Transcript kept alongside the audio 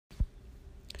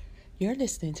You're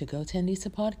listening to Go 10 Lisa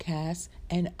podcast,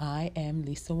 and I am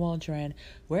Lisa Waldron,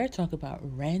 where I talk about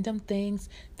random things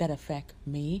that affect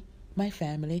me, my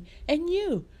family, and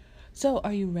you. So,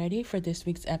 are you ready for this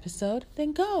week's episode?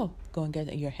 Then go. Go and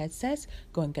get your headsets,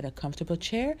 go and get a comfortable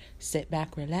chair, sit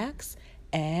back, relax,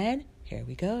 and here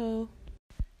we go.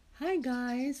 Hi,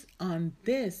 guys.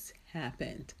 This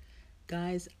happened.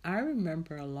 Guys, I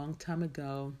remember a long time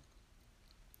ago,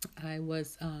 I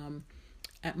was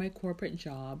at my corporate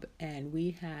job, and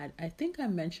we had, I think I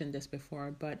mentioned this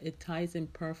before, but it ties in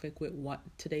perfect with what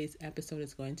today's episode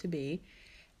is going to be.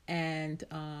 And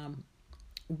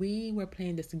we were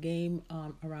playing this game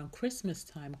around Christmas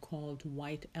time called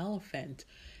White Elephant.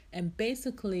 And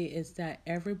basically is that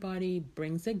everybody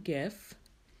brings a gift.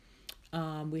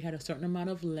 We had a certain amount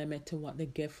of limit to what the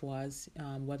gift was,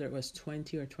 whether it was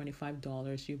 $20 or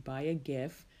 $25. You buy a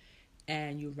gift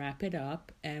and you wrap it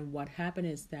up. And what happened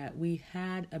is that we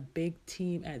had a big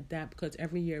team at that, because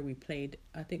every year we played,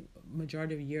 I think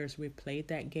majority of years we played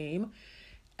that game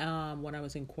when I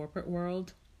was in corporate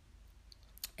world.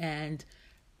 And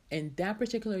in that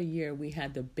particular year, we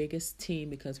had the biggest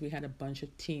team because we had a bunch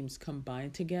of teams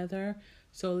combined together.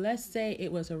 So let's say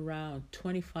it was around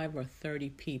 25 or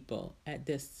 30 people at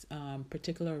this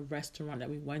particular restaurant that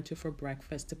we went to for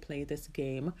breakfast to play this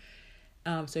game.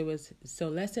 So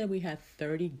let's say we had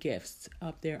 30 gifts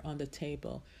up there on the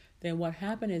table. Then what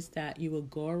happened is that you will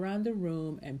go around the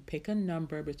room and pick a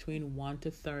number between 1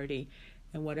 to 30.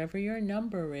 And whatever your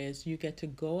number is, you get to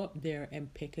go up there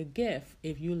and pick a gift.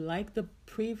 If you like the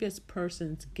previous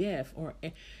person's gift, or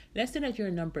let's say that you're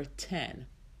number 10.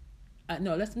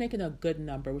 No, let's make it a good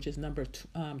number, which is number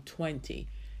 20.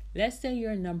 Let's say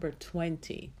you're number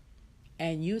 20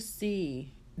 and you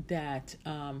see that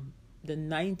the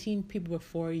 19 people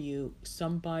before you,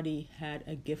 somebody had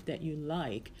a gift that you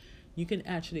like. You can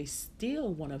actually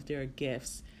steal one of their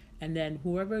gifts, and then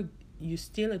whoever you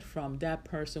steal it from, that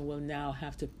person will now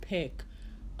have to pick,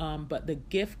 but the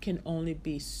gift can only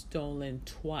be stolen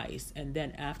twice, and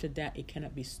then after that it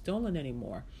cannot be stolen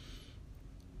anymore.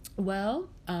 Well,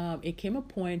 it came a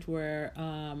point where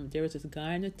there was this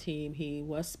guy on the team. He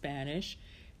was Spanish,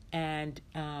 and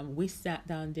we sat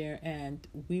down there and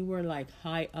we were like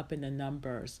high up in the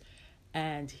numbers,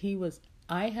 and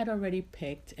I had already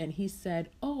picked, and he said,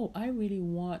 oh, I really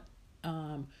want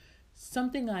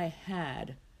something I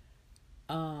had.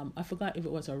 I forgot if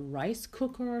it was a rice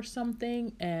cooker or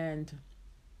something,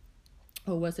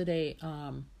 or was it it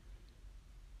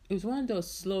was one of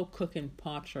those slow cooking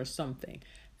pots or something.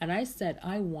 And I said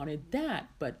I wanted that,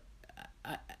 but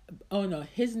oh no,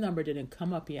 his number didn't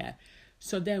come up yet.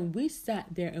 So then we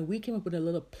sat there and we came up with a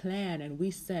little plan, and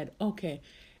we said, okay,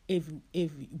 if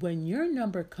when your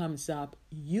number comes up,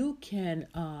 you can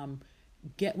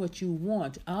get what you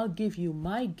want. I'll give you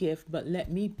my gift, but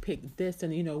let me pick this.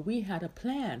 And we had a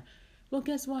plan. Well,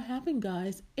 guess what happened,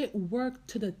 guys? It worked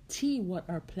to the T what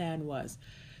our plan was.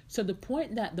 So the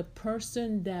point that the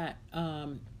person that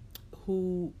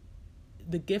who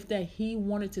the gift that he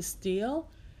wanted to steal,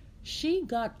 she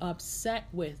got upset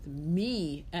with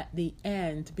me at the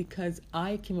end because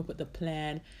I came up with the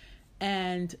plan,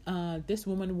 and this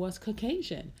woman was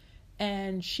Caucasian.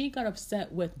 And she got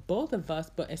upset with both of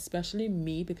us, but especially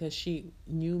me because she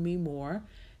knew me more.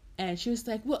 And she was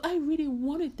like, well, I really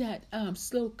wanted that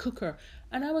slow cooker.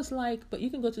 And I was like, but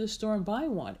you can go to the store and buy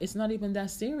one. It's not even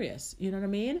that serious. You know what I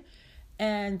mean?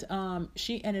 And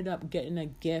she ended up getting a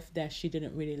gift that she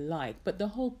didn't really like. But the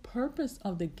whole purpose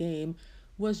of the game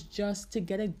was just to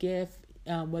get a gift.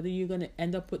 Whether you're going to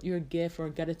end up with your gift or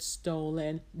get it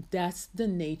stolen, that's the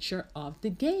nature of the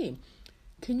game.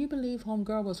 Can you believe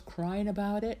homegirl was crying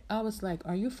about it? I was like,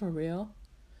 are you for real?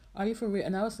 Are you for real?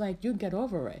 And I was like, you get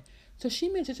over it. So she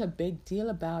made such a big deal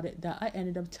about it that I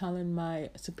ended up telling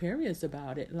my superiors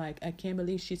about it. Like, I can't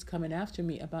believe she's coming after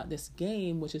me about this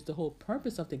game, which is the whole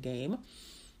purpose of the game.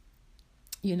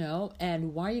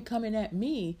 And why are you coming at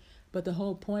me? But the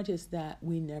whole point is that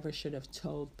we never should have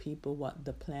told people what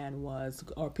the plan was,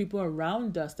 or people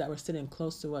around us that were sitting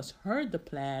close to us heard the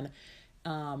plan.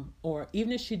 Or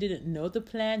even if she didn't know the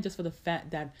plan, just for the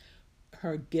fact that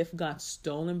her gift got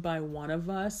stolen by one of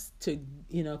us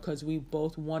because we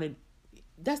both wanted,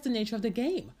 that's the nature of the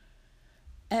game.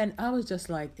 And I was just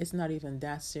like, it's not even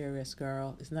that serious,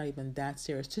 girl. It's not even that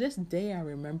serious. To this day, I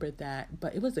remember that,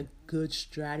 but it was a good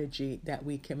strategy that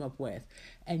we came up with,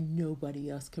 and nobody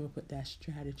else came up with that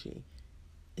strategy.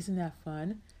 Isn't that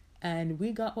fun? And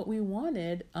we got what we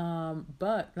wanted,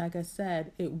 but like I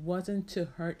said, it wasn't to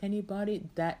hurt anybody.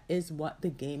 That is what the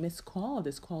game is called.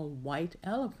 It's called White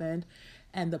Elephant.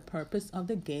 And the purpose of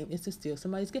the game is to steal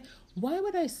somebody's gift. Why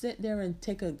would I sit there and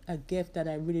take a gift that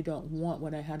I really don't want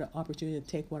when I had an opportunity to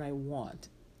take what I want?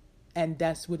 And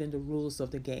that's within the rules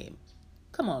of the game.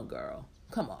 Come on, girl.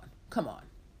 Come on. Come on.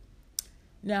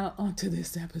 Now, on to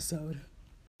this episode.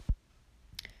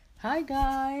 Hi,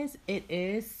 guys. It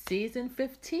is season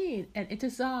 15, and it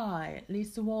is I,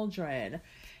 Lisa Waldron.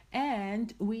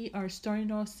 And we are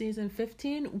starting off season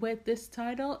 15 with this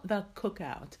title, The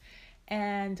Cookout.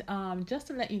 And just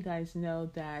to let you guys know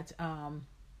that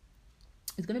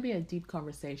it's going to be a deep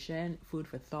conversation, food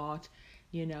for thought,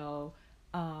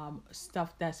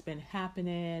 stuff that's been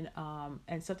happening,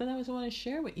 and something I want to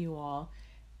share with you all.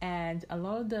 And a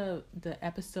lot of the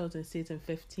episodes in season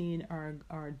 15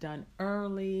 are done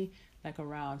early, like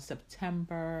around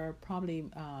September, probably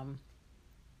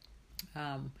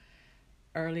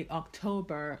early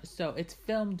October. So it's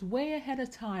filmed way ahead of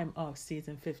time of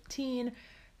season 15.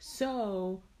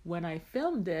 So when I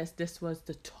filmed this was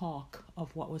the talk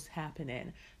of what was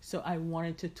happening. So I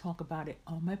wanted to talk about it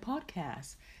on my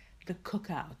podcast, The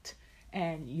Cookout.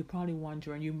 And you're probably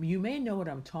wondering, you may know what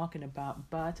I'm talking about,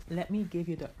 but let me give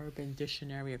you the Urban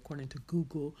Dictionary according to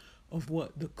Google of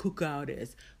what the cookout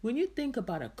is. When you think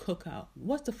about a cookout,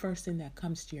 what's the first thing that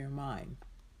comes to your mind?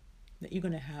 That you're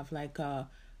gonna have like a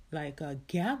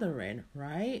gathering,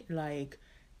 right? Like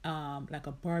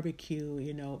a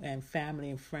barbecue, and family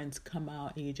and friends come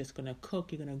out and you're just gonna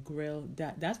cook, you're gonna grill.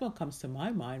 That's what comes to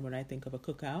my mind when I think of a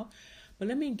cookout. But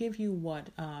let me give you what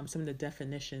some of the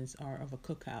definitions are of a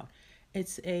cookout.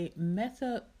 It's a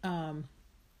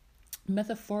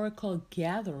metaphorical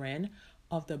gathering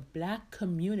of the Black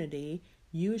community,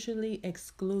 usually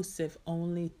exclusive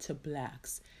only to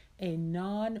Blacks. A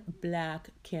non-Black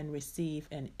can receive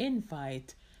an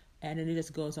invite, and then it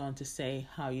just goes on to say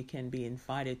how you can be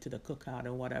invited to the cookout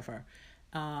or whatever.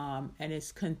 And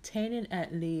it's containing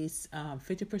at least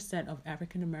 50% of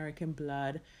African American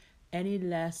blood. Any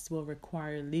less will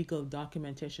require legal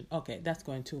documentation. Okay, that's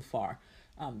going too far.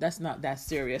 That's not that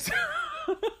serious.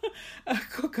 A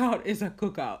cookout is a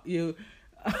cookout.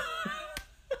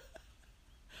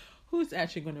 Who's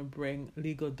actually going to bring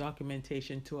legal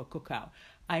documentation to a cookout?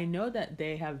 I know that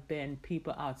there have been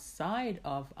people outside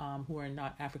of who are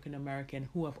not African American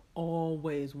who have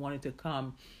always wanted to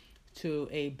come to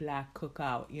a Black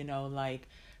cookout,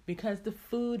 because the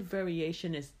food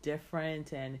variation is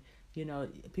different, and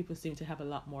people seem to have a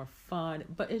lot more fun.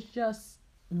 But it's just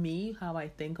me, how I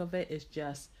think of it is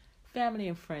just family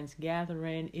and friends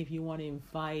gathering. If you want to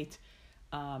invite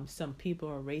some people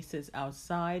or races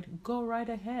outside, go right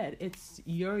ahead. It's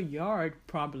your yard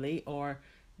probably, or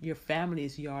your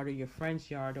family's yard, or your friend's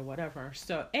yard, or whatever.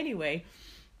 So anyway,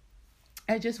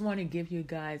 I just want to give you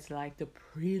guys like the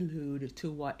prelude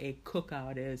to what a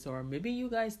cookout is, or maybe you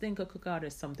guys think a cookout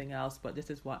is something else, but this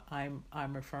is what I'm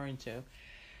referring to.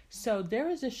 So there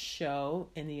is a show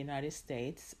in the United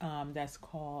States that's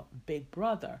called Big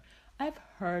Brother. I've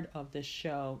heard of this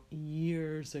show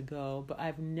years ago, but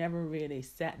I've never really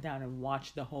sat down and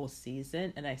watched the whole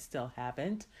season, and I still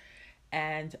haven't.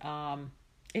 And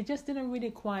it just didn't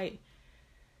really quite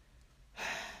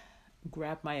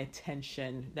grab my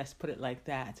attention. Let's put it like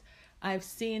that. I've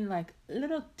seen like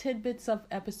little tidbits of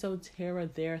episodes here or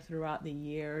there throughout the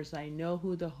years. I know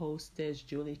who the host is,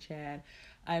 Julie Chan.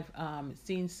 I've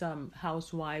seen some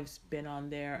housewives been on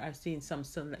there. I've seen some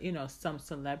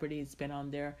celebrities been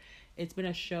on there. It's been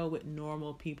a show with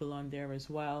normal people on there as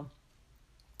well.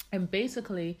 And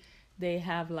basically, they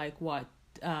have like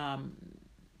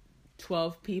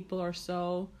 12 people or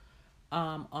so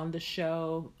on the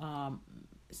show.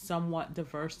 Somewhat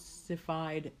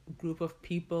diversified group of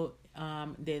people.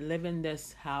 They live in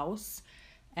this house,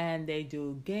 and they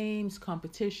do games,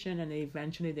 competition, and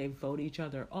eventually they vote each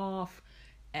other off.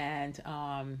 And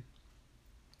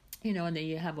and then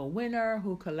you have a winner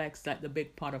who collects like the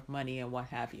big pot of money and what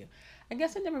have you. I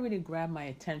guess it never really grabbed my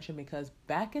attention because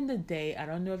back in the day, I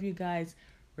don't know if you guys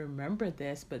remember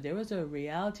this, but there was a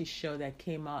reality show that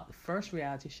came out, the first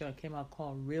reality show that came out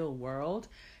called Real World.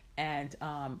 And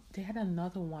they had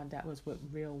another one that was with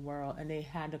Real World, and they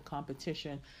had a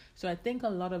competition. So I think a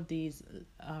lot of these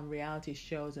reality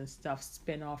shows and stuff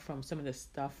spin off from some of the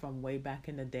stuff from way back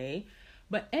in the day.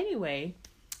 But anyway,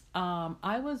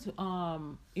 I was,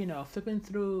 flipping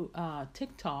through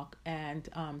TikTok, and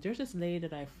there's this lady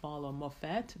that I follow,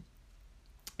 Moffett,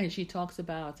 and she talks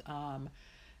about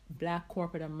Black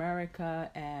corporate America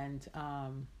and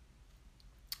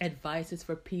advices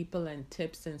for people and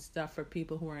tips and stuff for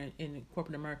people who are in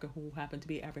corporate America who happen to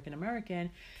be African American.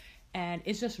 And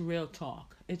it's just real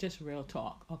talk. It's just real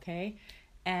talk, okay?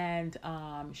 And,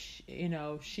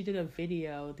 she did a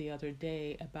video the other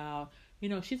day about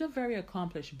she's a very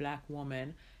accomplished Black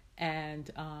woman.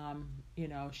 And,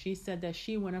 she said that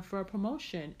she went up for a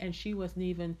promotion and she wasn't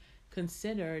even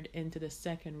considered into the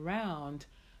second round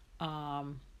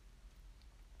of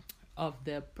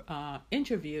the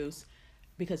interviews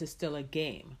because it's still a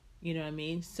game. You know what I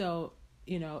mean? So,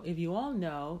 if you all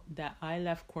know that I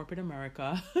left corporate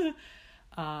America,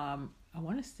 I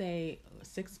want to say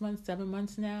 6 months, 7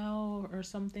 months now or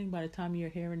something. By the time you're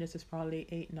hearing this, it's probably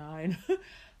 8, 9.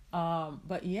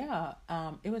 But yeah,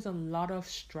 it was a lot of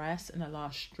stress and a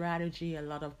lot of strategy, a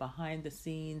lot of behind the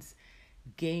scenes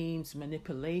games,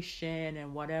 manipulation,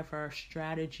 and whatever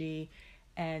strategy.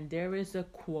 And there is a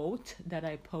quote that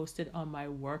I posted on my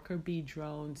Worker Bee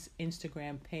Drones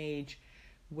Instagram page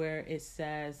where it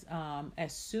says,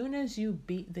 as soon as you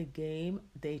beat the game,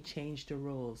 they change the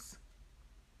rules.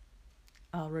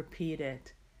 I'll repeat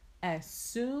it. As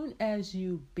soon as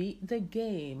you beat the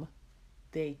game,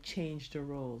 they change the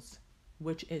rules,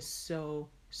 which is so,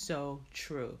 so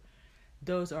true.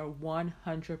 Those are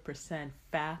 100%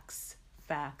 facts,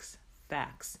 facts,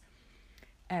 facts.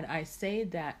 And I say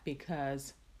that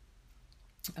because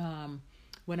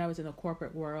when I was in the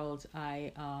corporate world,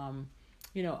 I,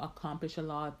 accomplished a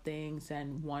lot of things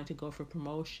and wanted to go for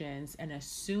promotions. And as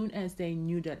soon as they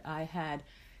knew that I had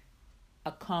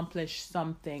accomplished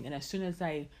something, and as soon as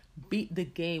I beat the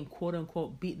game, quote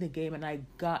unquote, beat the game, and I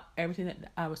got everything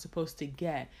that I was supposed to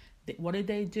get, what did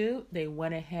they do? They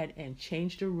went ahead and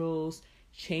changed the rules,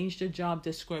 changed the job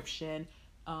description,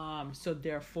 so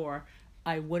therefore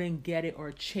I wouldn't get it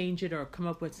or change it or come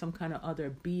up with some kind of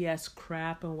other BS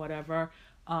crap and whatever.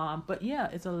 But yeah,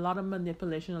 it's a lot of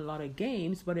manipulation, a lot of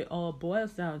games, but it all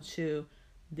boils down to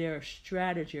their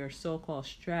strategy or so-called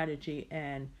strategy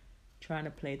and trying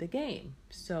to play the game.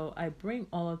 So I bring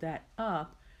all of that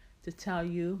up to tell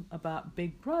you about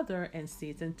Big Brother in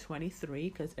season 23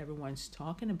 because everyone's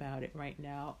talking about it right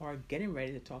now or getting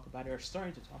ready to talk about it or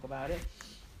starting to talk about it.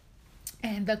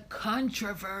 And the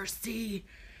controversy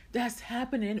that's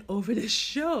happening over the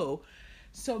show.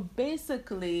 So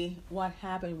basically what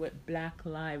happened with Black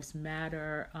Lives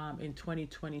Matter in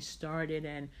 2020 started,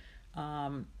 and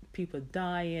people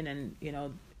dying and,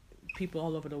 people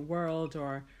all over the world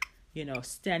are,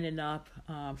 standing up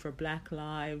for Black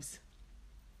lives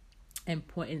and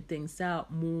pointing things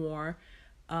out more.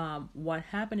 What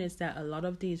happened is that a lot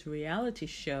of these reality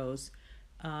shows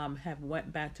have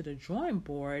went back to the drawing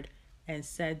board and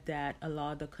said that a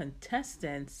lot of the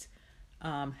contestants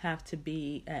have to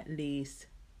be at least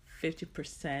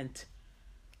 50%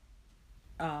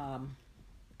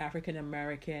 African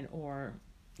American or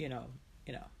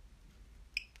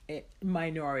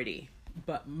minority,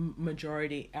 but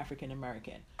majority African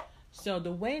American. So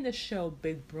the way the show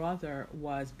Big Brother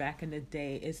was back in the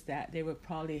day is that they would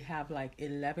probably have like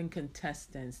 11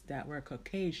 contestants that were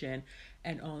Caucasian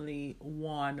and only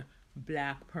one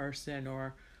Black person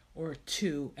or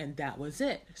two, and that was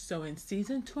it. So in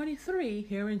season 23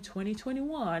 here in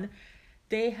 2021,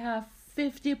 they have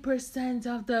 50%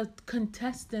 of the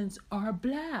contestants are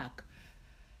Black.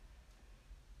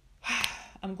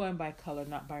 I'm going by color,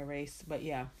 not by race, but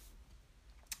yeah.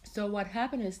 So what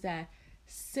happened is that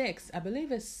I believe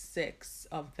it's 6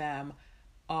 of them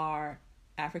are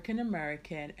African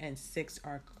American and 6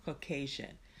 are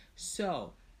Caucasian.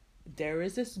 So there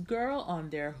is this girl on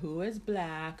there who is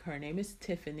Black. Her name is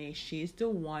Tiffany. She's the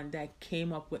one that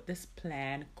came up with this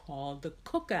plan called the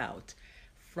Cookout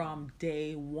from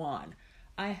day one.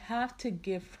 I have to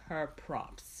give her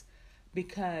props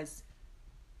because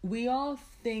we all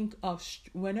think of,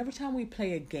 whenever time we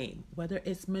play a game, whether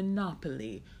it's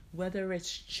Monopoly, whether it's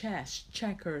chess,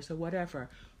 checkers, or whatever,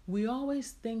 we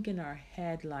always think in our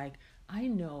head like, I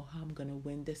know how I'm going to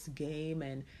win this game.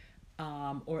 And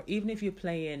or even if you're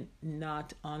playing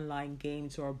not online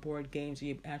games or board games,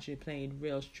 you're actually playing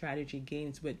real strategy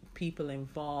games with people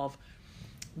involved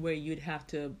where you'd have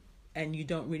to, and you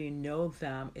don't really know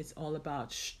them. It's all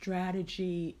about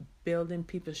strategy, building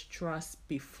people's trust,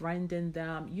 befriending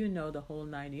them, the whole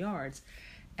 9 yards.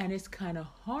 And it's kind of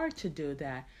hard to do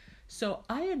that. So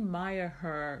I admire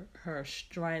her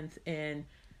strength in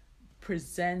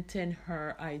presenting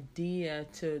her idea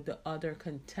to the other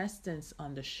contestants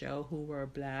on the show who were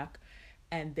Black,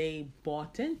 and they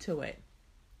bought into it.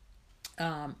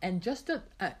 And just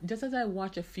as I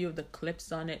watched a few of the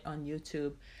clips on it on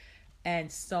YouTube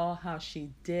and saw how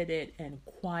she did it and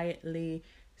quietly,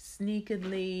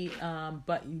 sneakily,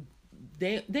 but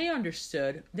they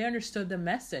understood the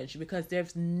message, because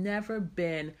there's never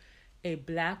been a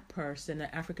Black person, an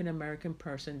African American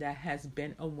person that has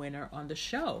been a winner on the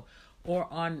show or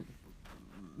on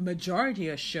majority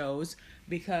of shows,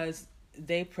 because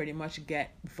they pretty much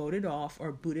get voted off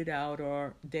or booted out,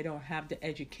 or they don't have the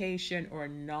education or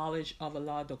knowledge of a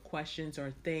lot of the questions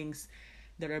or things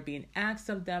that are being asked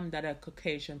of them that a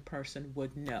Caucasian person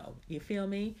would know. You feel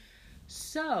me?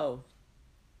 So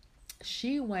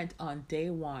she went on day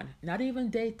one, not even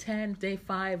day 10, day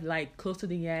 5, like close to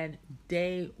the end,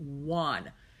 day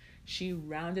one. She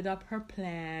rounded up her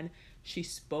plan. She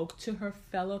spoke to her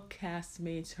fellow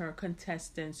castmates, her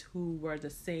contestants who were the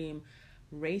same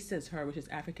race as her, which is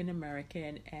African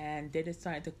American, and they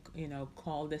decided to,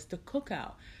 call this the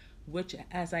Cookout, which,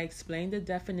 as I explained the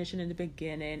definition in the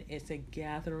beginning, is a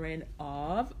gathering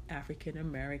of African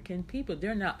American people.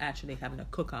 They're not actually having a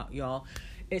cookout, y'all.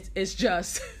 It's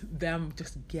just them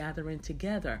just gathering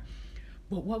together.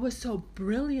 But what was so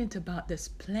brilliant about this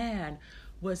plan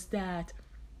was that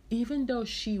even though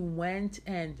she went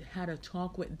and had a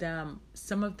talk with them,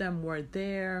 some of them were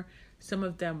there, some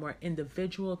of them were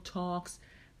individual talks.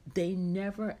 They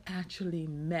never actually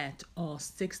met all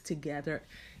 6 together.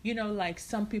 Like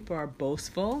some people are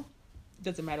boastful,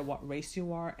 doesn't matter what race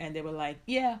you are, and they were like,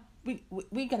 yeah,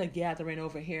 we got a gathering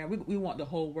over here. We want the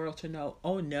whole world to know.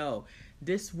 Oh no,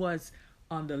 this was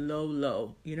on the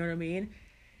low. You know what I mean?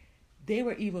 They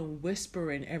were even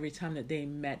whispering every time that they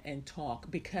met and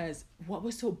talked, because what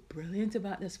was so brilliant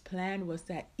about this plan was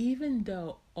that even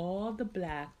though all the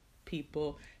Black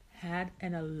people had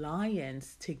an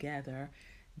alliance together,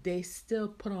 they still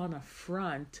put on a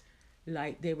front,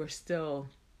 like they were still,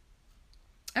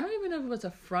 I don't even know if it was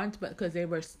a front, but because they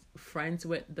were friends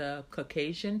with the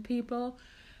Caucasian people,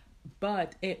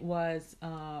 but it was,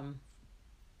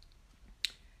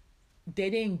 they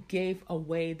didn't give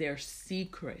away their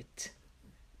secret,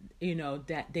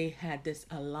 that they had this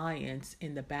alliance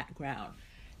in the background.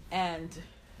 And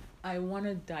I want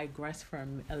to digress for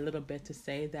a little bit to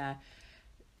say that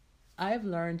I've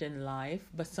learned in life,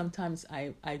 but sometimes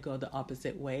I go the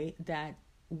opposite way, that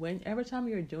every time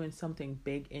you're doing something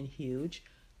big and huge,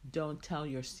 don't tell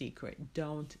your secret.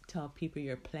 Don't tell people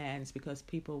your plans, because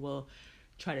people will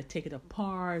try to take it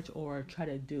apart or try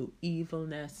to do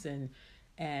evilness, and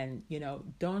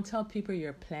don't tell people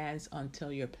your plans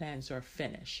until your plans are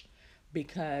finished,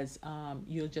 because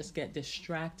you'll just get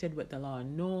distracted with a lot of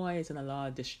noise and a lot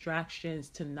of distractions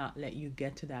to not let you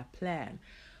get to that plan.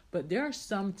 But there are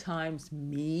sometimes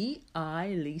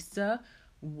Lisa,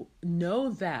 know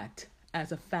that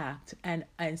as a fact, and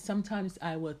sometimes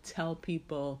I will tell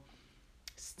people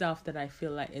stuff that I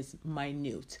feel like is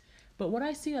minute. But what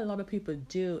I see a lot of people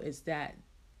do is that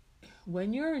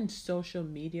when you're in social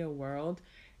media world,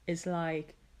 it's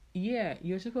like, yeah,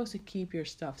 you're supposed to keep your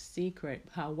stuff secret.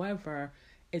 However,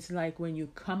 it's like when you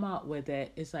come out with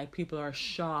it, it's like people are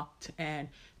shocked and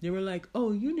they were like,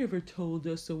 oh, you never told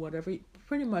us or whatever.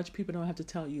 Pretty much people don't have to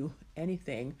tell you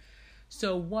anything.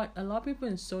 So what a lot of people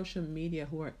in social media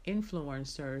who are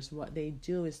influencers, what they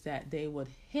do is that they would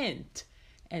hint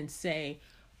and say,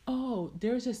 oh,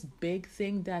 there's this big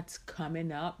thing that's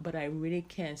coming up, but I really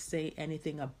can't say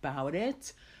anything about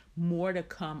it. More to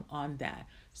come on that.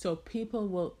 So people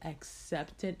will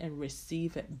accept it and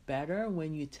receive it better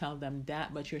when you tell them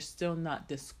that, but you're still not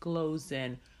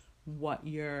disclosing what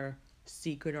your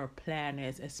secret or plan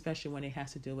is, especially when it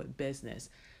has to do with business.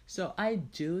 So I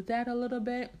do that a little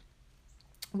bit,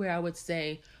 where I would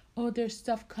say, oh, there's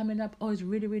stuff coming up. Oh, it's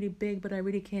really, really big, but I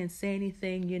really can't say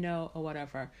anything, or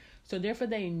whatever. So therefore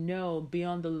they know, be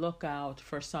on the lookout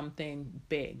for something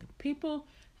big. People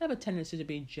have a tendency to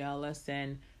be jealous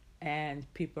and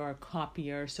people are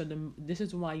copiers. So this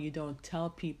is why you don't tell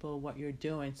people what you're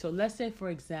doing. So let's say, for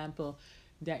example,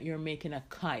 that you're making a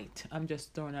kite. I'm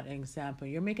just throwing out an example.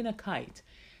 You're making a kite,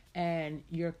 and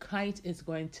your kite is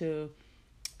going to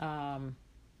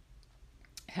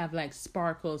have like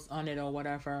sparkles on it or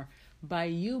whatever. By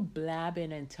you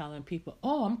blabbing and telling people,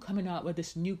 oh, I'm coming out with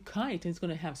this new kite, it's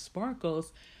going to have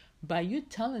sparkles. By you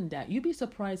telling that, you'd be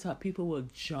surprised how people will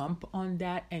jump on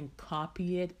that and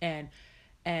copy it,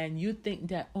 and you think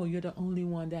that, oh, you're the only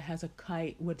one that has a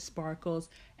kite with sparkles.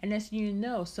 And as you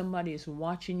know, somebody is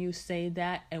watching you say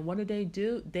that, and what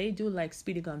do? They do like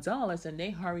Speedy Gonzalez, and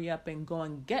they hurry up and go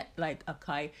and get like a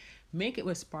kite, make it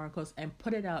with sparkles, and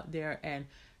put it out there and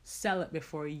sell it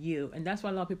before you. And that's why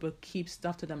a lot of people keep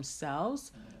stuff to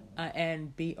themselves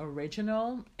and be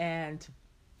original. And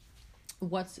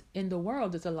what's in the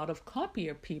world is a lot of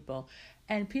copier people,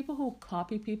 and people who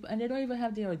copy people, and they don't even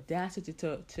have the audacity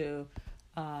to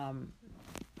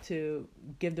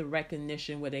give the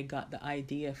recognition where they got the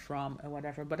idea from or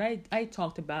whatever. But I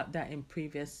talked about that in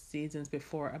previous seasons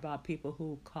before, about people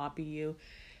who copy you,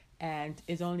 and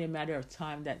it's only a matter of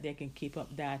time that they can keep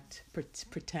up that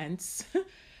pretense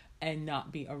and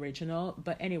not be original.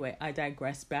 But anyway, I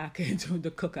digress back into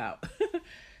the cookout.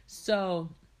 so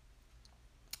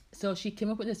so she came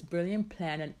up with this brilliant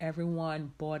plan and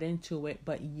everyone bought into it,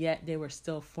 but yet they were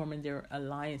still forming their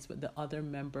alliance with the other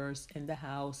members in the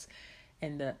house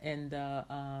and the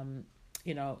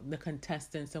the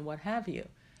contestants and what have you.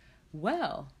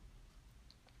 Well,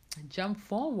 jump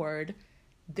forward,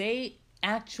 they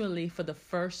actually for the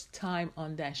first time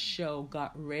on that show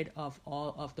got rid of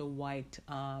all of the white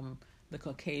the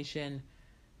Caucasian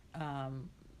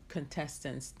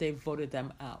contestants. They voted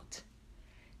them out.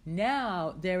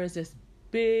 Now there is this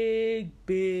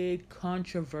big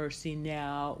controversy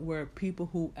now where people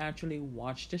who actually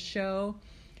watch the show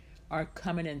are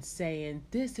coming and saying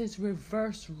this is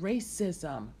reverse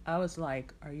racism. I was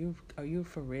like, are you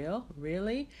for real?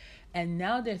 Really? And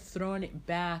now they're throwing it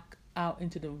back out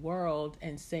into the world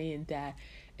and saying that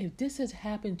if this has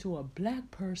happened to a black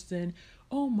person,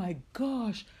 oh my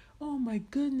gosh, oh my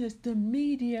goodness, the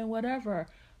media and whatever.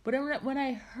 But when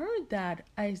I heard that,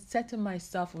 I said to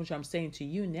myself, which I'm saying to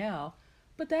you now,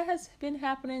 but that has been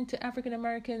happening to African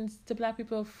Americans, to black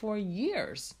people for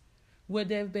years, where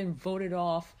they've been voted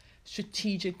off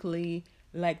strategically,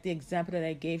 like the example that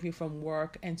I gave you from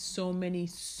work, and so many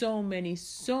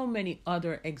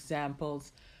other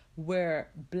examples where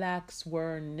blacks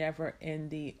were never in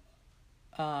the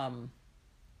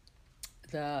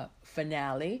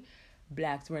finale.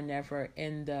 Blacks were never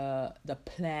in the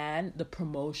plan, the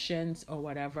promotions or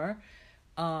whatever.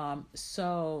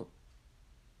 So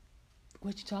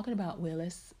what you talking about,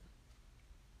 Willis?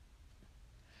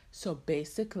 So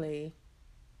basically,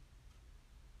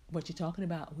 what you talking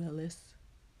about, Willis?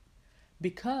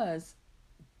 Because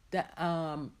that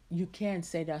you can't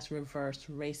say that's reverse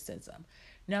racism.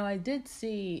 Now I did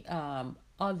see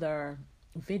other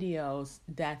videos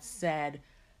that said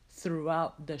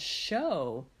throughout the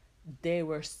show they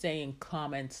were saying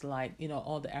comments like,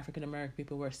 all the African American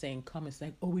people were saying comments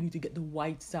like, oh, we need to get the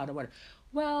whites out or whatever.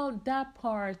 Well, that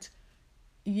part,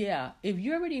 yeah, if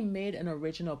you already made an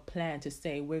original plan to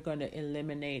say we're going to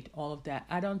eliminate all of that,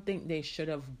 I don't think they should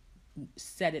have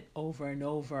said it over and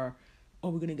over. Oh,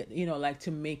 we're going to get, like to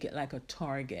make it like a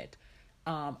target.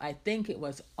 I think it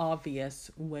was obvious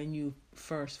when you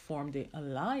first formed the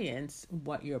alliance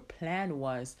what your plan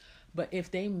was. But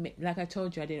if they, like I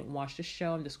told you, I didn't watch the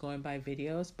show, I'm just going by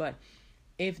videos. But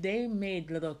if they made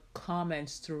little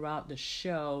comments throughout the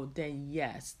show, then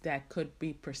yes, that could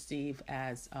be perceived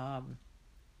as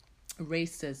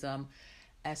racism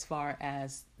as far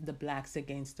as the blacks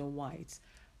against the whites.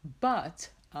 But,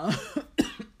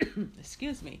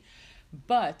 excuse me,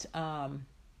 but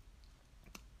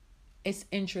it's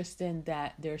interesting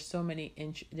that there's so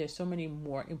many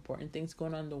more important things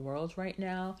going on in the world right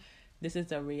now. This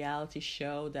is a reality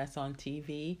show that's on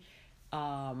TV.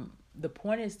 The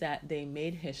point is that they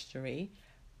made history.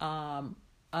 I'm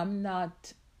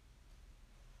not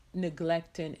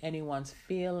neglecting anyone's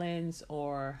feelings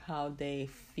or how they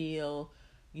feel,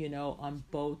 on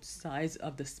both sides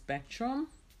of the spectrum.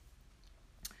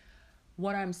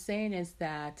 What I'm saying is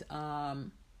that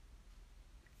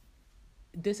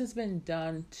this has been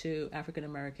done to African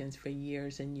Americans for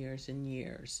years and years and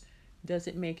years. Does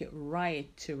it make it right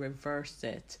to reverse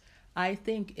it? I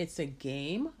think it's a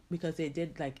game because they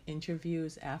did like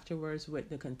interviews afterwards with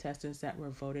the contestants that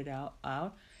were voted out.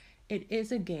 It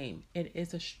is a game. It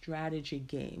is a strategy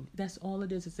game. That's all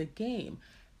it is. It's a game.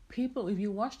 People, if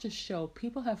you watch the show,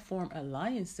 people have formed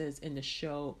alliances in the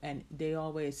show and they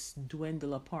always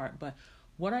dwindle apart. But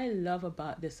what I love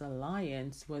about this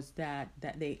alliance was that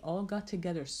they all got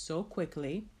together so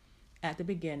quickly at the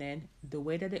beginning, the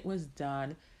way that it was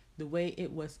done, the way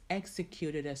it was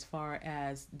executed as far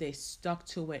as they stuck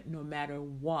to it no matter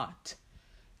what.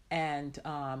 And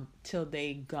till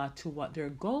they got to what their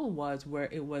goal was, where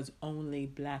it was only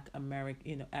black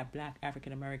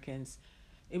African Americans.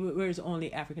 It was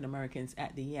only African Americans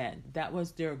at the end. That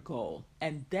was their goal.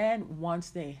 And then once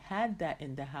they had that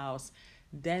in the house,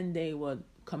 then they would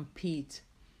compete,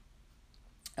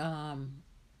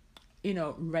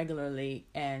 regularly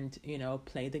and,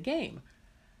 play the game.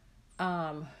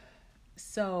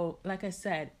 So, like I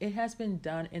said, it has been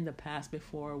done in the past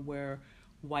before where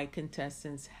white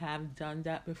contestants have done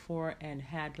that before and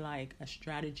had like a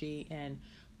strategy and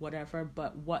whatever.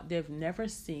 But what they've never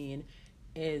seen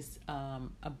is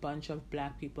a bunch of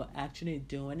black people actually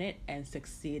doing it and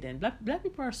succeeding. Black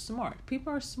people are smart.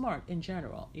 People are smart in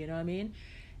general. You know what I mean?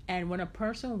 And when a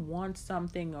person wants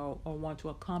something or want to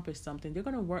accomplish something, they're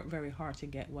going to work very hard to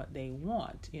get what they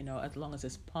want, as long as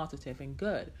it's positive and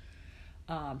good.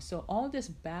 So all this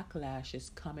backlash is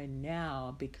coming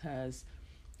now because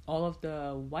all of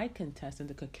the white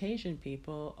contestants, the Caucasian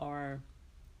people, are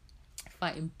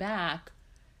fighting back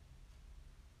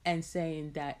and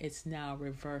saying that it's now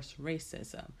reverse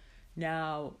racism.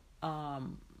 Now,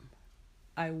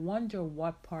 I wonder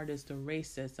what part is the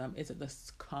racism. Is it the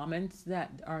comments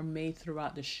that are made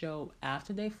throughout the show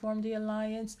after they form the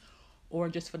alliance, or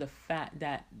just for the fact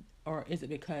that, or is it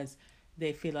because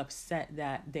they feel upset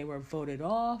that they were voted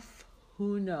off?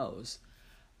 Who knows?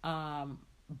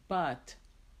 But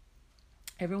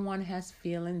everyone has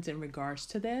feelings in regards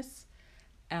to this.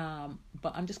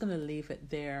 But I'm just going to leave it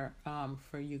there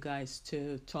for you guys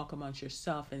to talk amongst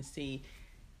yourself and see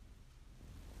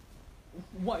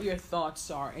what your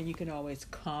thoughts are. And you can always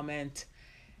comment,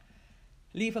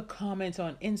 leave a comment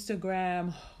on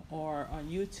Instagram or on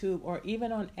YouTube or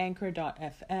even on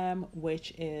anchor.fm,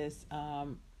 which is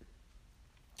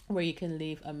where you can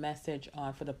leave a message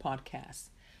on for the podcast.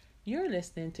 You're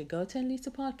listening to Go 10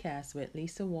 Lisa Podcast with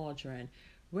Lisa Waldron,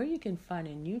 where you can find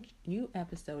a new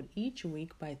episode each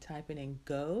week by typing in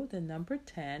Go, the number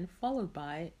 10, followed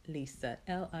by Lisa,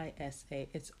 Lisa.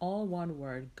 It's all one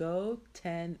word, Go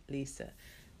 10 Lisa.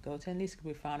 Go 10 Lisa can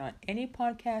be found on any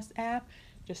podcast app.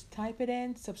 Just type it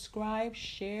in, subscribe,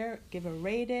 share, give a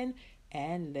rating,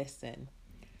 and listen.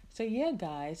 So yeah,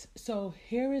 guys, so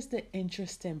here is the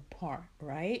interesting part,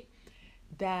 right?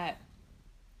 That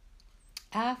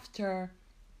after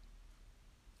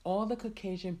all the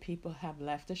Caucasian people have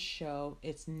left the show,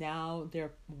 it's now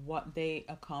what they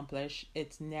accomplish.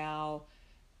 It's now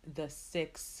the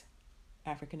 6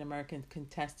 African American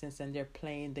contestants, and they're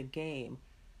playing the game.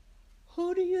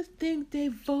 Who do you think they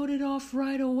voted off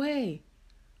right away?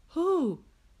 Who?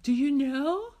 Do you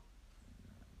know?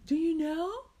 Do you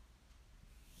know?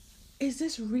 Is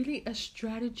this really a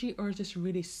strategy, or is this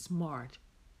really smart?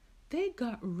 They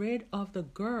got rid of the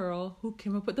girl who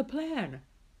came up with the plan.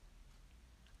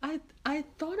 I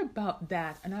thought about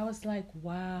that, and I was like,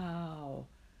 wow.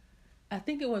 I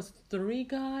think it was 3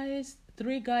 guys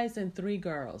and 3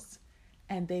 girls.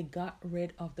 And they got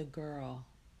rid of the girl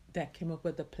that came up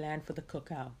with the plan for the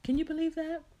cookout. Can you believe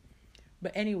that?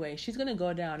 But anyway, she's going to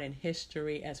go down in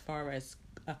history as far as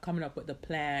coming up with the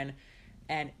plan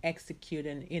and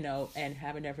executing, and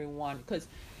having everyone. Because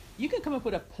you can come up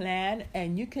with a plan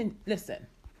and you can, listen,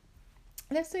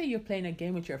 let's say you're playing a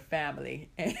game with your family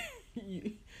and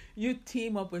you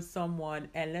team up with someone,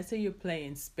 and let's say you're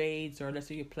playing spades, or let's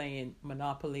say you're playing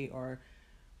Monopoly, or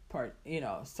I'm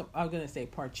going to say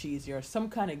Parcheesi, or some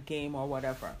kind of game or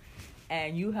whatever.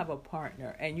 And you have a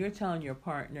partner, and you're telling your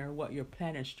partner what your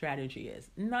plan and strategy is.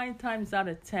 9 times out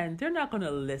of 10, they're not going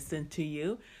to listen to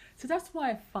you. So that's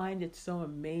why I find it so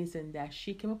amazing that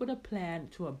she came up with a plan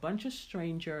to a bunch of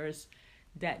strangers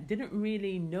that didn't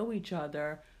really know each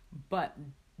other, but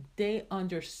they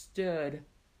understood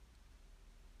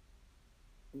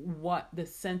what the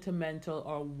sentimental,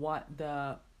 or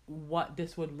what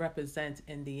this would represent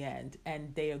in the end,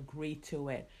 and they agreed to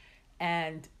it.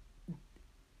 And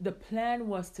the plan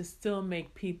was to still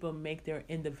make people make their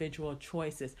individual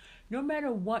choices. No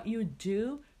matter what you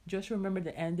do, just remember,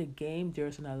 the end of the game,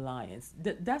 there's an alliance.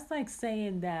 That's like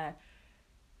saying that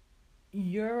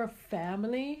you're a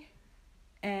family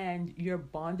and you're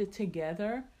bonded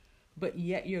together, but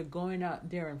yet you're going out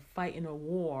there and fighting a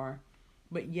war,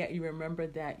 but yet you remember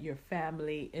that your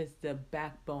family is the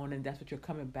backbone, and that's what you're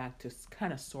coming back to,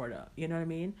 kind of, sort of. You know what I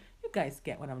mean? You guys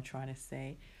get what I'm trying to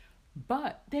say.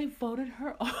 But they voted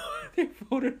her off. They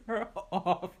voted her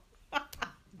off.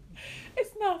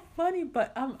 It's not funny,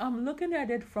 but I'm looking at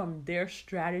it from their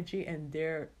strategy and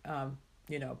their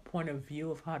point of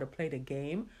view of how to play the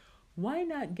game. Why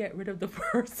not get rid of the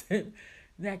person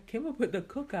that came up with the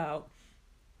cookout,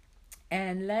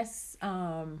 and let's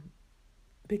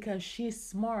because she's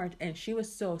smart, and she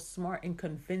was so smart in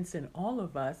convincing all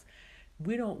of us.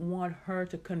 We don't want her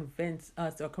to convince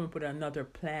us or come up with another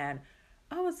plan.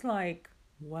 I was like,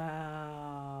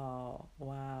 wow.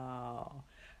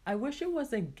 I wish it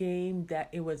was a game that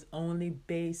it was only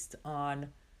based on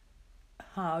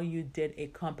how you did a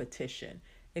competition.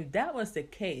 If that was the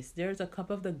case, there's a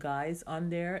couple of the guys on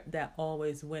there that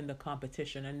always win the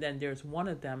competition. And then there's one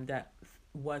of them that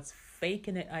was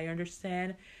faking it, I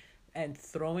understand, and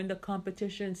throwing the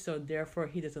competition. So therefore,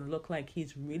 he doesn't look like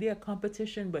he's really a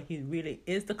competition, but he really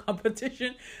is the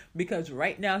competition. Because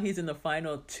right now he's in the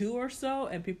final 2 or so,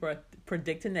 and people are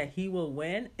predicting that he will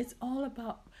win. It's all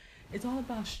about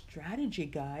strategy,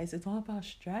 guys. It's all about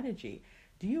strategy.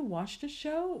 Do you watch the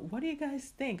show? What do you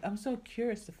guys think? I'm so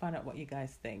curious to find out what you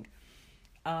guys think.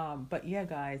 But yeah,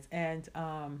 guys, and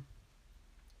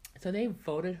so they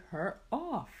voted her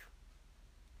off.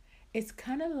 It's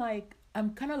kind of like,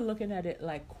 I'm kind of looking at it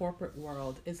like corporate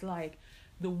world. It's like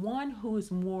the one who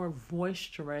is more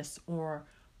boisterous or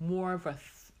more of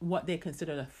what they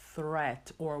consider a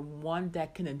threat or one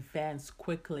that can advance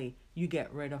quickly, you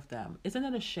get rid of them. Isn't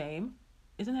that a shame?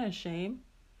 Isn't that a shame?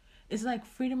 It's like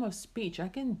freedom of speech. I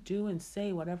can do and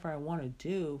say whatever I want to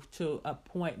do to a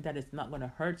point that it's not going to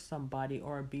hurt somebody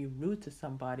or be rude to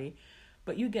somebody.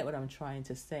 But you get what I'm trying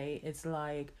to say. It's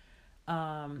like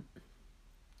um,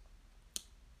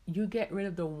 you get rid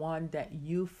of the one that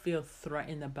you feel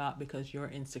threatened about because you're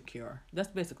insecure. That's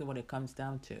basically what it comes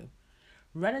down to.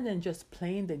 Rather than just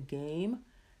playing the game,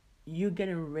 you're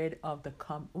getting rid of the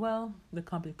company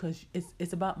because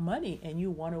it's about money and you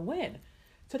want to win.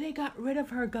 So they got rid of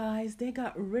her, guys. They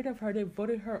got rid of her. They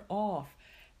voted her off,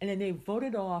 and then they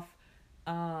voted off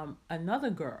another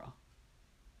girl.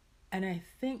 And I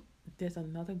think there's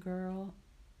another girl.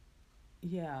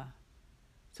 Yeah.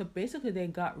 So basically, they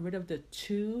got rid of the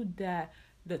two that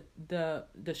the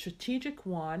strategic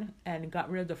one, and got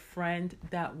rid of the friend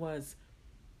that was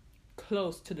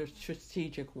close to the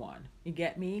strategic one. You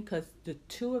get me? Because the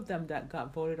two of them that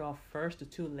got voted off first, the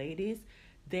two ladies,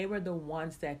 they were the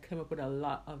ones that came up with a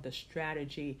lot of the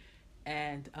strategy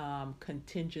and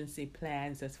contingency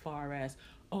plans as far as,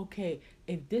 okay,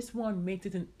 if this one makes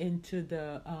it into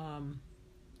the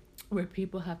where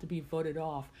people have to be voted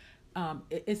off,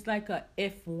 it's like a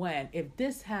if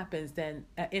this happens then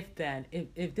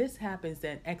if this happens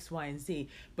then X, Y, and Z,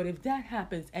 but if that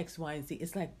happens X, Y, and Z.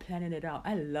 It's like planning it out.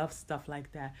 I love stuff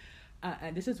like that,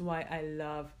 and this is why I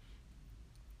love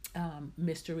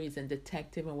mysteries and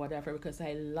detective and whatever, because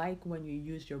I like when you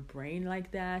use your brain like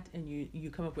that and you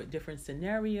come up with different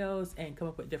scenarios and come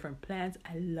up with different plans.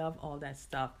 I love all that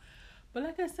stuff, but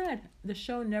like I said, the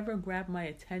show never grabbed my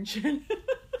attention.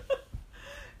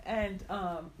 And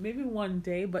maybe one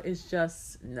day, but it's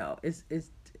just no,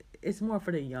 it's more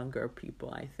for the younger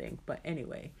people, I think. But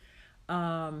anyway,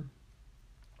 so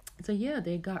yeah,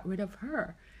 they got rid of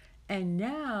her, and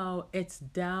now it's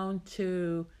down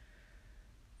to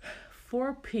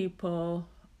 4 people.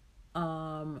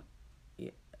 Well,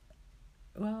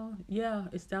 yeah,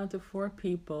 it's down to 4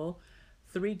 people,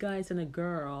 3 guys and a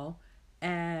girl.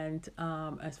 And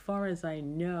as far as I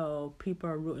know, people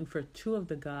are rooting for 2 of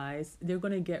the guys. They're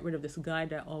going to get rid of this guy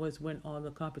that always win all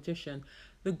the competition.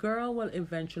 The girl will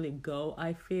eventually go,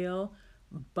 I feel.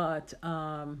 But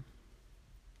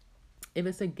if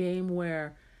it's a game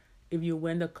where if you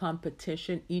win the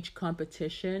competition, each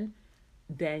competition,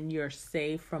 then you're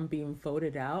safe from being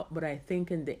voted out. But I think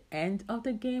in the end of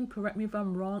the game, correct me if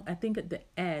I'm wrong, I think at the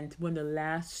end, when the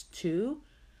last 2,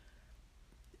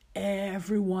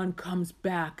 everyone comes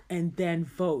back and then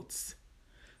votes.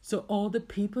 So all the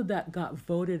people that got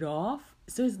voted off,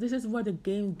 so this is where the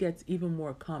game gets even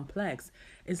more complex.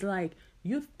 It's like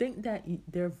you think that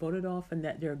they're voted off and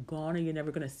that they're gone and you're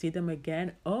never going to see them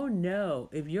again. Oh no,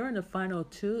 if you're in the final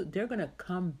 2, they're going to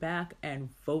come back and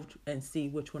vote and see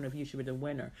which one of you should be the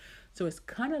winner. So it's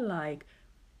kind of like,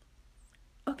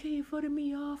 okay, you voted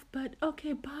me off, but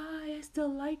okay, bye, I still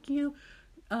like you.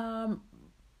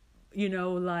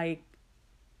 Like,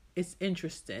 it's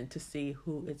interesting to see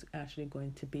who is actually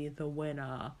going to be the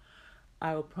winner.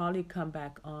 I will probably come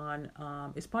back on.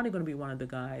 It's probably going to be one of the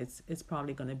guys. It's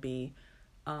probably going to be.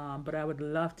 But I would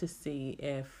love to see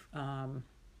if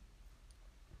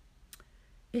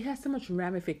it has so much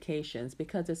ramifications,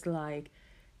 because it's like,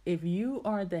 if you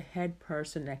are the head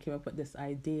person that came up with this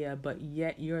idea, but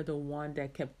yet you're the one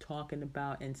that kept talking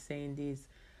about and saying these,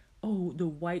 oh, the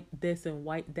white this and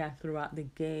white that throughout the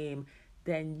game,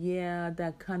 then yeah,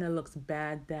 that kind of looks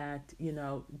bad that,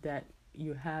 that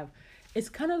you have. It's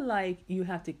kind of like you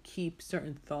have to keep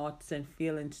certain thoughts and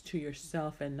feelings to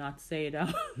yourself and not say it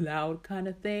out loud kind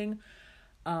of thing.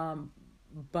 Yeah,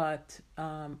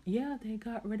 they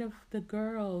got rid of the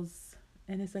girls.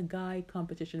 And it's a guy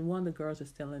competition. One of the girls is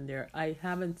still in there. I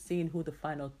haven't seen who the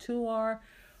final 2 are,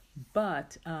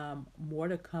 but more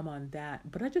to come on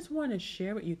that. But I just want to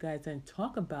share with you guys and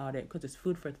talk about it because it's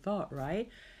food for thought, right?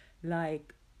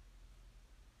 Like,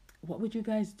 what would you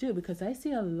guys do? Because I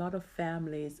see a lot of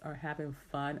families are having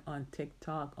fun on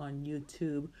TikTok, on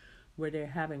YouTube, where they're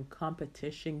having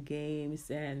competition games.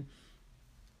 And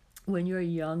when you're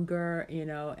younger,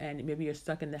 and maybe you're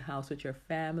stuck in the house with your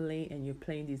family and you're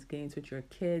playing these games with your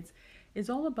kids, it's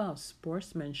all about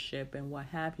sportsmanship and what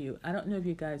have you. I don't know if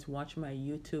you guys watch my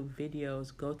YouTube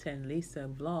videos, Gota and Lisa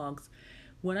vlogs.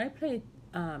 When I play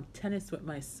tennis with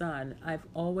my son, I've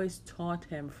always taught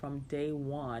him from day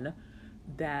one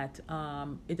that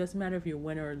it doesn't matter if you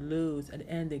win or lose. At the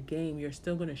end of the game, you're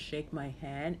still going to shake my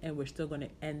hand and we're still going to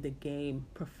end the game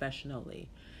professionally.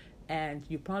 And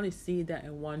you probably see that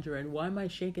and wondering, why am I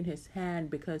shaking his hand?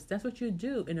 Because that's what you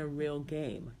do in a real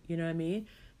game. You know what I mean?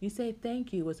 You say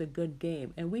thank you, it was a good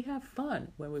game. And we have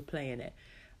fun when we're playing it.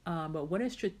 But when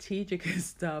it's strategic and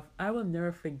stuff, I will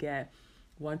never forget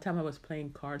one time I was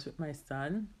playing cards with my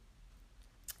son.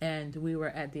 And we were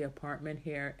at the apartment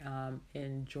here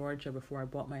in Georgia before I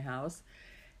bought my house.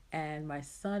 And my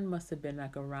son must have been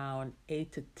like around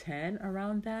 8 to 10,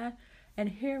 around that. And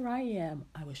here I am.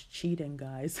 I was cheating,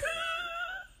 guys.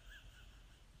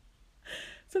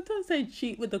 Sometimes I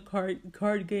cheat with the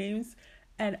card games,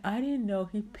 and I didn't know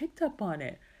he picked up on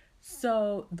it.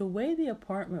 So the way the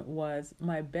apartment was,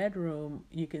 my bedroom,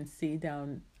 you can see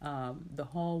down the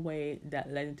hallway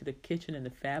that led into the kitchen and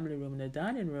the family room and the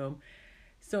dining room.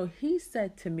 So he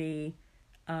said to me,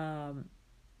 oh,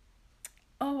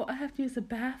 I have to use the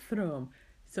bathroom.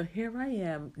 So here I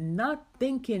am, not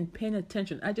thinking, paying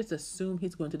attention. I just assume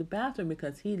he's going to the bathroom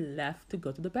because he left to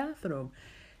go to the bathroom.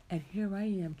 And here I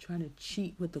am trying to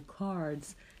cheat with the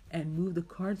cards and move the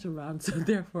cards around so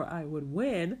therefore I would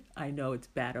win. I know it's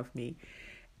bad of me.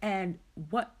 And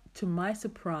what, to my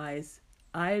surprise,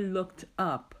 I looked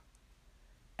up,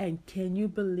 and can you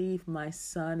believe my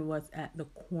son was at the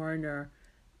corner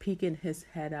peeking his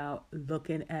head out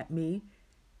looking at me?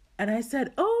 And I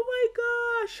said, oh my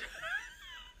gosh.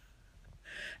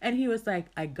 And he was like,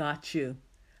 I got you.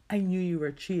 I knew you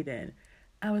were cheating.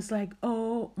 I was like,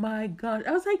 oh my God.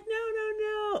 I was like,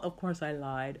 no. Of course I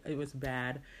lied. It was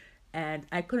bad. And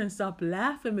I couldn't stop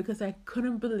laughing because I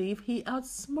couldn't believe he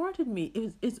outsmarted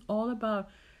me. It's all about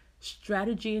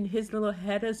strategy in his little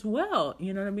head as well.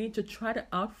 You know what I mean? To try to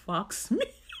outfox me.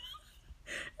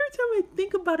 Every time I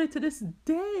think about it to this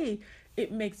day,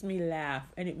 it makes me laugh,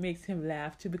 and it makes him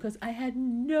laugh too, because I had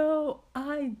no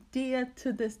idea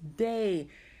to this day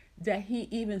that he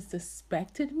even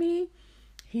suspected me.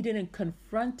 He didn't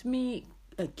confront me,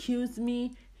 accuse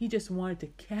me. He just wanted to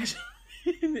catch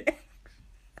me in the act.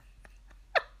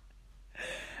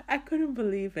 I couldn't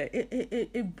believe it.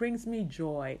 It brings me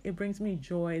joy. It brings me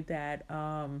joy that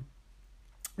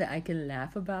that I can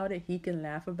laugh about it. He can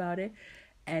laugh about it.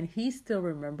 And he still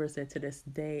remembers it to this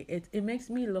day. It makes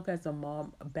me look as a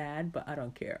mom bad, but I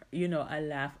don't care. You know, I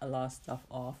laugh a lot of stuff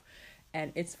off.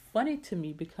 And it's funny to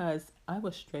me because I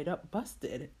was straight up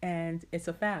busted. And it's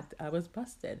a fact. I was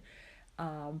busted.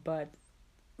 But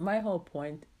my whole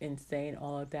point in saying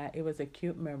all of that, it was a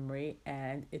cute memory.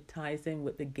 And it ties in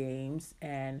with the games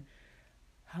and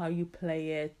how you play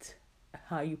it,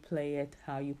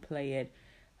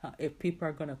 if people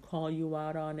are going to call you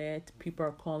out on it, people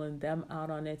are calling them out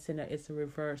on it. So it's a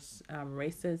reverse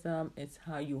racism. It's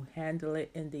how you handle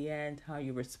it in the end, how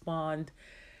you respond.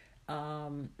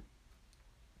 But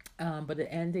at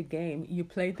the end of the game, you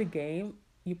play the game,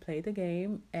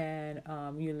 and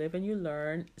you live and you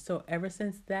learn. So ever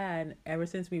since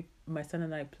my son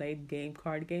and I played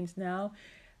card games now,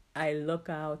 I look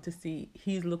out to see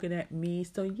he's looking at me.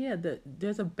 So yeah,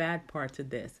 there's a bad part to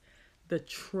this. The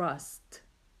trust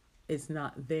is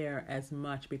not there as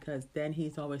much, because then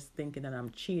he's always thinking that I'm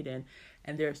cheating.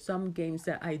 And there are some games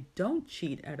that I don't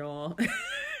cheat at all.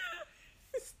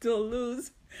 Still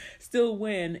lose, still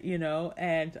win, you know.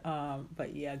 And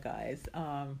but yeah, guys,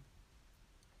 I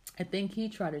think he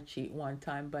tried to cheat one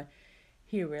time, but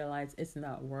he realized it's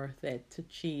not worth it to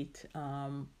cheat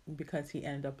because he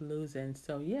ended up losing.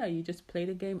 So yeah, you just play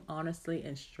the game honestly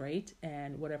and straight,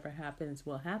 and whatever happens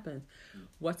will happen.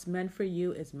 What's meant for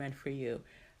you is meant for you.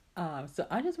 So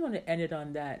I just want to end it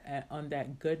on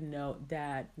that good note,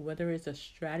 that whether it's a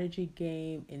strategy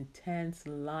game, intense,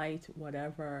 light,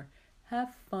 whatever,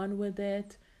 have fun with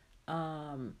it.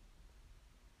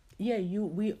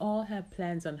 We all have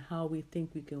plans on how we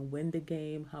think we can win the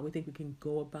game, how we think we can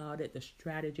go about it, the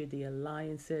strategy, the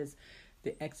alliances,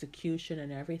 the execution,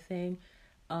 and everything.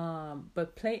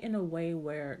 But play in a way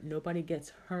where nobody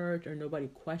gets hurt or nobody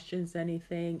questions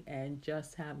anything, and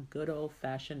just have good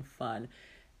old-fashioned fun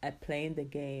at playing the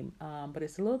game. But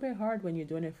it's a little bit hard when you're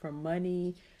doing it for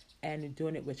money and you're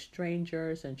doing it with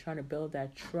strangers and trying to build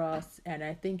that trust. And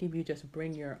I think if you just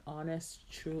bring your honest,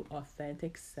 true,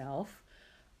 authentic self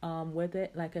with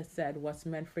it, like I said, what's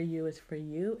meant for you is for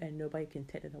you, and nobody can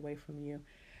take it away from you.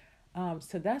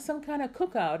 So that's some kind of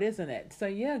cookout, isn't it? So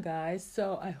yeah, guys.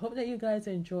 So I hope that you guys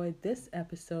enjoyed this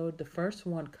episode, the first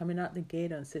one coming out the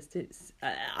gate on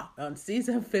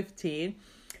season 15.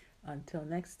 Until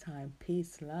next time,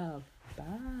 peace, love,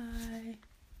 bye.